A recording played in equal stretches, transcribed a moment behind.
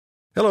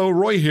Hello,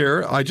 Roy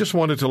here. I just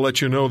wanted to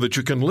let you know that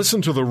you can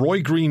listen to The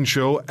Roy Green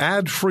Show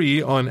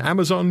ad-free on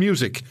Amazon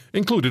Music,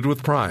 included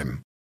with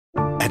Prime.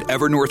 At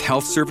Evernorth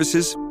Health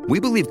Services,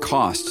 we believe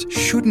costs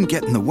shouldn't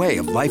get in the way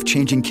of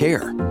life-changing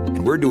care,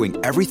 and we're doing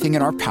everything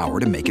in our power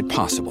to make it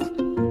possible.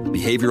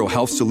 Behavioral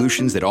health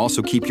solutions that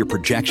also keep your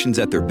projections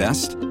at their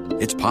best?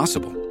 It's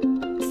possible.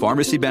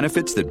 Pharmacy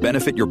benefits that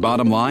benefit your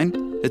bottom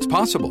line? It's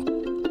possible.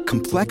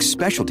 Complex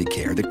specialty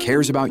care that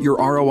cares about your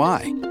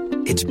ROI?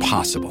 It's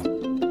possible.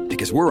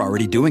 Because we're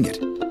already doing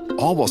it,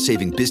 all while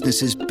saving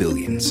businesses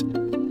billions.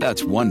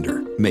 That's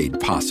Wonder made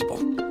possible.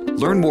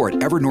 Learn more at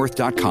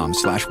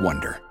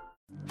evernorth.com/wonder.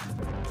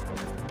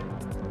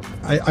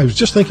 I was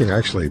just thinking,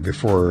 actually,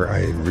 before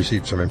I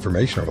received some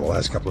information over the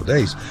last couple of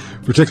days,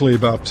 particularly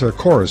about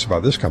Corus,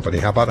 about this company,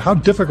 about how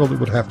difficult it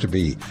would have to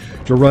be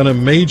to run a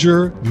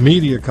major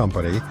media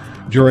company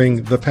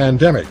during the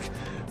pandemic.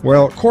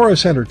 Well,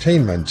 Corus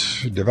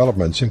Entertainment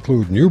developments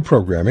include new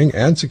programming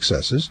and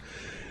successes.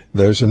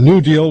 There's a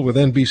new deal with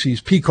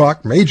NBC's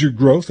Peacock, major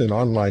growth in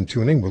online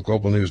tuning with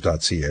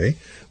globalnews.ca,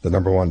 the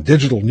number one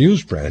digital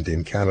news brand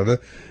in Canada,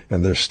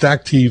 and there's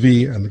Stack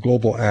TV and the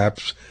global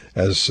apps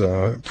as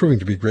proving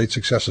to be great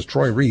successes.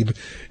 Troy Reeb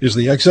is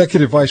the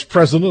Executive Vice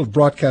President of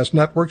Broadcast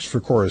Networks for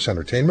Corus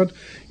Entertainment.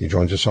 He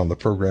joins us on the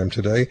program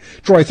today.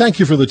 Troy, thank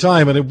you for the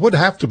time, and it would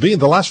have to be,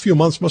 the last few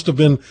months must have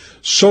been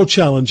so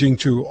challenging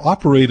to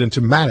operate and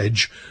to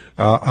manage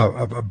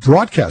a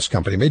broadcast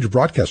company, a major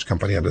broadcast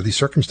company under these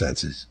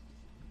circumstances.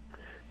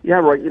 Yeah,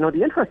 Roy,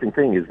 the interesting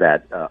thing is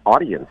that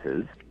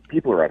audiences,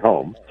 people are at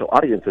home, so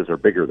audiences are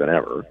bigger than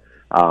ever,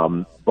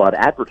 but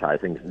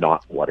advertising is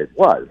not what it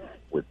was.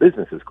 With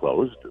businesses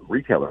closed,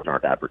 retailers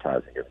aren't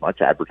advertising as much.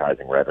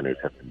 Advertising revenues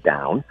have been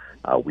down.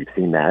 We've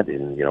seen that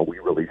we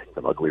released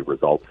some ugly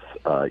results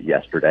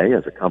yesterday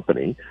as a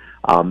company.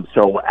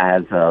 So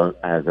as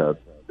a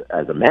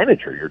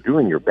manager, you're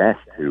doing your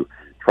best to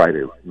try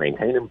to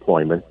maintain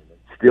employment,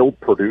 still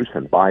produce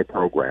and buy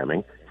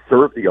programming,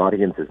 serve the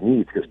audience's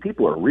needs, because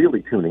people are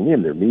really tuning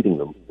in. They're needing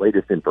the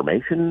latest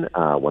information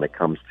when it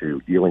comes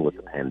to dealing with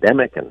the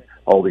pandemic and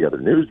all the other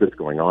news that's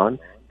going on,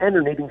 and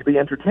they're needing to be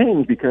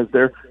entertained because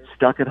they're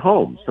stuck at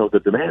home. So the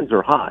demands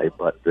are high,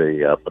 but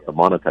the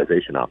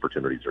monetization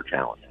opportunities are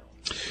challenging.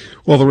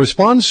 Well, the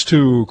response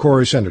to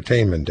Corus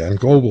Entertainment and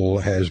Global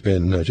has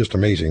been just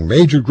amazing.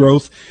 Major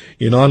growth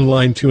in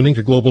online tuning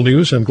to Global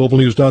News and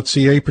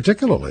globalnews.ca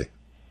particularly.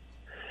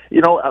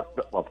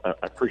 I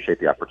appreciate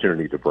the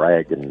opportunity to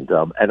brag, and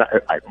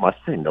I must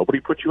say, nobody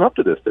put you up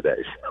to this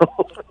today.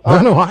 So,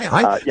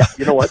 yeah,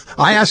 you know what?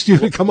 I asked you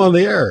to come on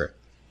the air.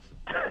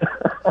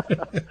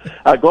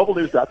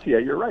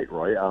 Globalnews.ca, you're right,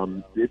 Roy.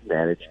 Did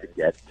manage to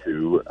get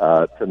to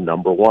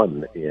number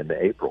one in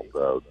April,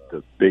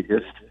 the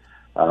biggest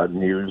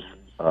news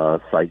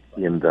site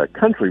in the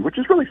country, which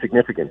is really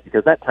significant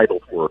because that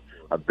title for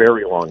a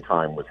very long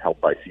time was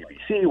held by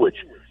CBC,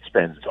 which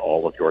spends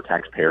all of your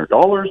taxpayer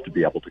dollars to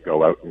be able to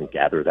go out and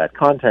gather that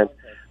content.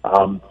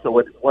 So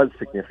it was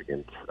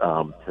significant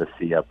to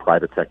see a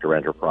private sector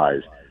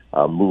enterprise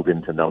move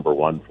into number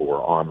one for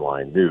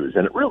online news.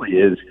 And it really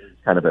is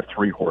kind of a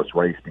three-horse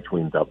race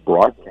between the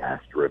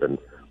broadcast-driven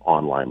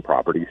online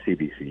properties,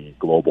 CBC,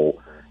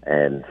 Global,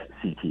 and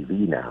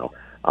CTV now.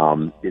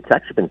 It's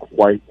actually been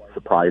quite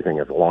surprising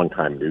as a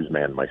longtime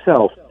newsman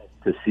myself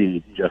to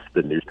see just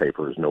the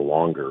newspapers no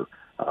longer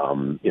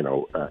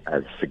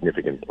as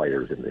significant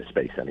players in this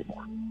space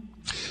anymore.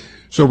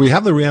 So we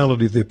have the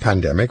reality of the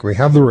pandemic. We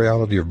have the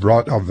reality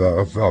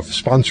of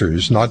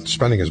sponsors not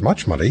spending as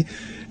much money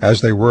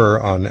as they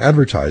were on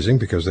advertising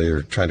because they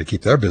are trying to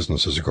keep their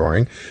businesses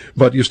going.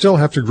 But you still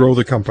have to grow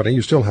the company.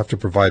 You still have to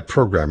provide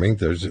programming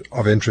that's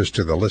of interest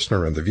to the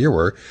listener and the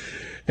viewer.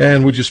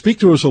 And would you speak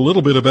to us a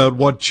little bit about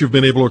what you've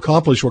been able to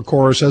accomplish, what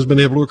Corus has been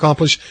able to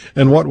accomplish,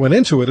 and what went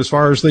into it as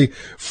far as the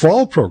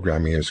fall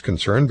programming is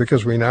concerned?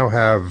 Because we now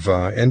have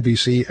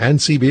NBC and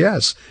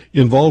CBS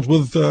involved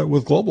with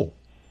Global.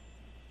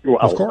 Well,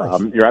 of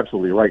course. You're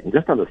absolutely right. And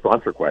just on the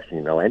sponsor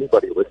question,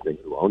 anybody listening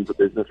who owns a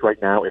business right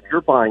now, if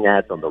you're buying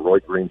ads on the Roy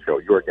Green Show,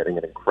 you are getting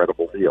an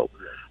incredible deal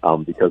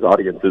because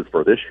audiences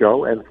for this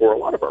show and for a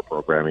lot of our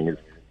programming is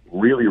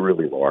really,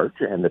 really large,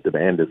 and the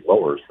demand is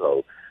lower.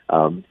 So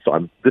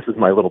this is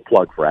my little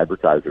plug for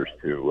advertisers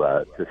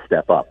to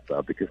step up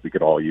because we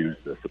could all use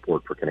the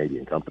support for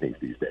Canadian companies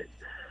these days.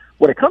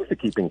 When it comes to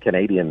keeping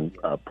Canadian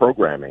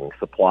programming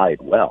supplied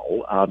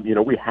well,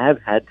 we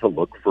have had to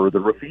look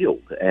further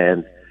afield.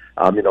 And,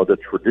 the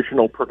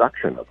traditional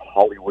production of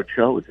Hollywood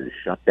shows is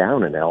shut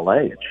down in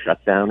L.A., it's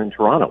shut down in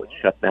Toronto, it's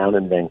shut down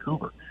in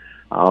Vancouver.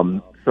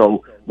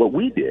 So what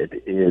we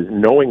did is,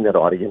 knowing that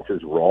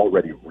audiences were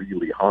already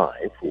really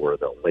high for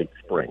the late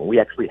spring, we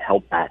actually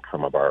held back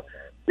some of our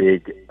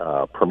big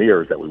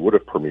premieres that we would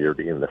have premiered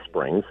in the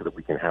spring so that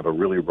we can have a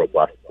really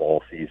robust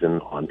fall season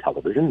on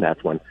television.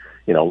 That's when,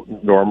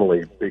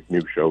 normally big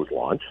new shows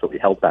launch. So we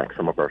held back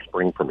some of our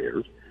spring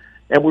premieres.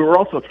 And we were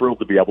also thrilled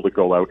to be able to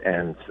go out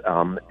and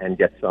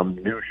get some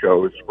new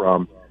shows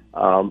from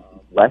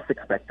less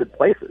expected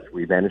places.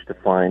 We managed to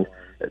find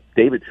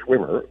David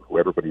Schwimmer, who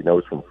everybody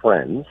knows from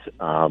Friends,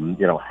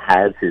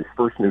 has his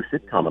first new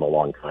sitcom in a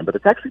long time, but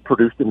it's actually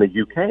produced in the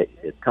UK.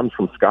 It comes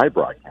from Sky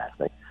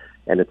Broadcasting,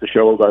 and it's a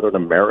show about an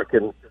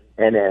American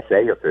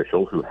NSA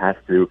official who has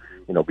to,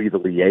 be the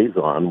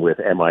liaison with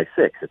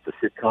MI6. It's a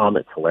sitcom.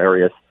 It's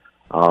hilarious,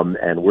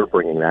 and we're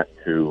bringing that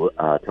to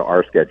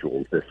our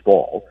schedules this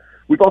fall.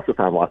 We've also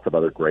found lots of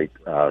other great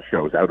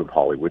shows out of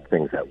Hollywood,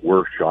 things that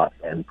were shot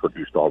and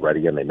produced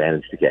already, and they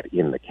managed to get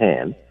in the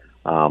can.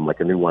 Like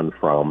a new one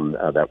from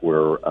that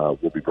we'll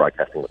be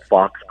broadcasting with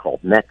Fox called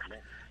Next.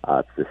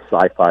 It's this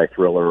sci-fi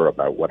thriller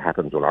about what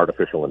happens when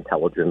artificial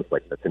intelligence,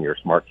 like that's in your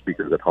smart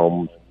speakers at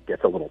home,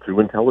 gets a little too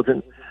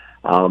intelligent.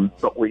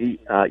 But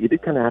you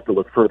did kind of have to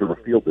look further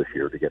afield this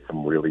year to get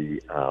some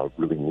really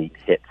neat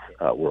hits,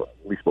 or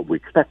at least what we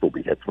expect will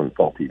be hits when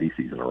fall TV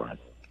season arrives.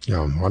 I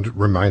want to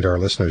remind our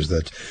listeners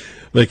that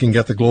they can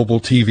get the Global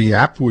TV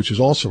app, which is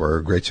also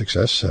a great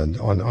success, and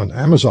on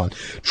Amazon.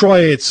 Troy,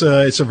 it's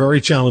a very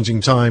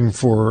challenging time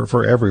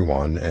for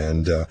everyone,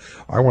 and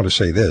I want to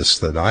say this,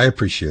 that I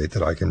appreciate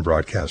that I can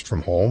broadcast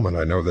from home, and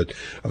I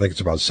think it's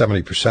about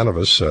 70% of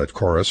us at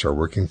Chorus are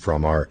working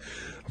from our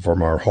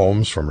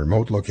homes, from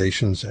remote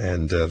locations,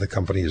 and the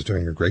company is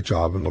doing a great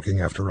job in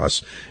looking after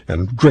us,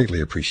 and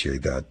greatly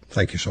appreciate that.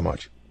 Thank you so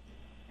much.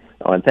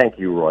 Oh, and thank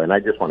you, Roy. And I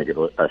just want to give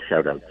a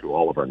shout-out to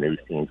all of our news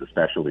teams,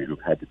 especially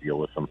who've had to deal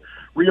with some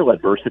real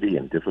adversity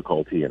and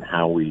difficulty in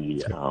how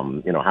we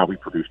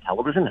produce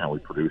television, how we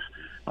produce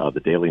the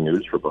daily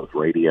news for both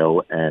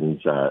radio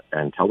and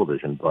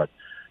television. But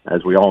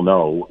as we all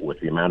know,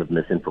 with the amount of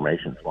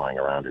misinformation flying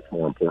around, it's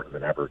more important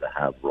than ever to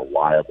have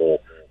reliable,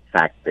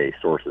 fact-based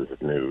sources of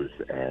news.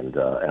 And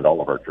all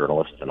of our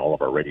journalists and all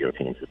of our radio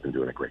teams have been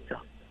doing a great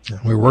job.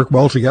 We work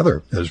well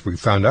together, as we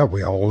found out.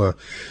 We're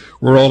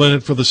all in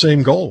it for the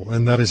same goal,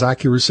 and that is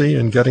accuracy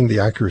and getting the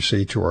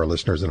accuracy to our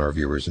listeners and our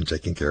viewers and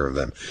taking care of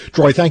them.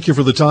 Troy, thank you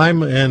for the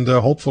time, and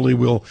hopefully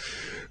we'll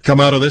come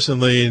out of this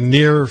in the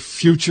near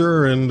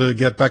future and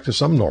get back to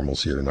some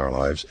normalcy in our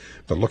lives.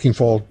 But looking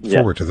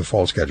forward to the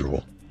fall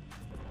schedule.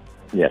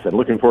 Yes, and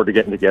looking forward to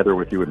getting together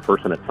with you in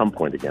person at some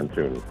point again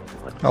soon.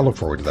 I'll look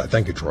forward to that.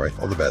 Thank you, Troy.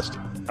 All the best.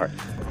 All right.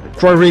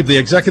 Troy Reeb, the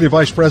Executive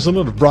Vice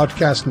President of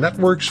Broadcast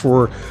Networks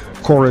for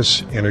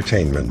Chorus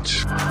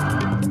Entertainment.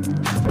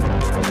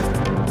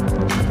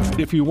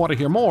 If you want to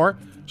hear more,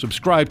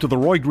 subscribe to The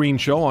Roy Green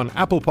Show on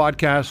Apple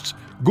Podcasts,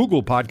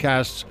 Google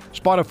Podcasts,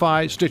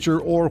 Spotify, Stitcher,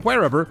 or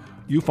wherever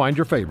you find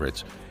your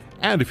favorites.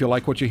 And if you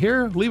like what you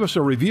hear, leave us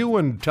a review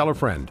and tell a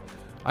friend.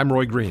 I'm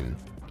Roy Green.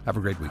 Have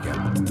a great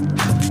weekend.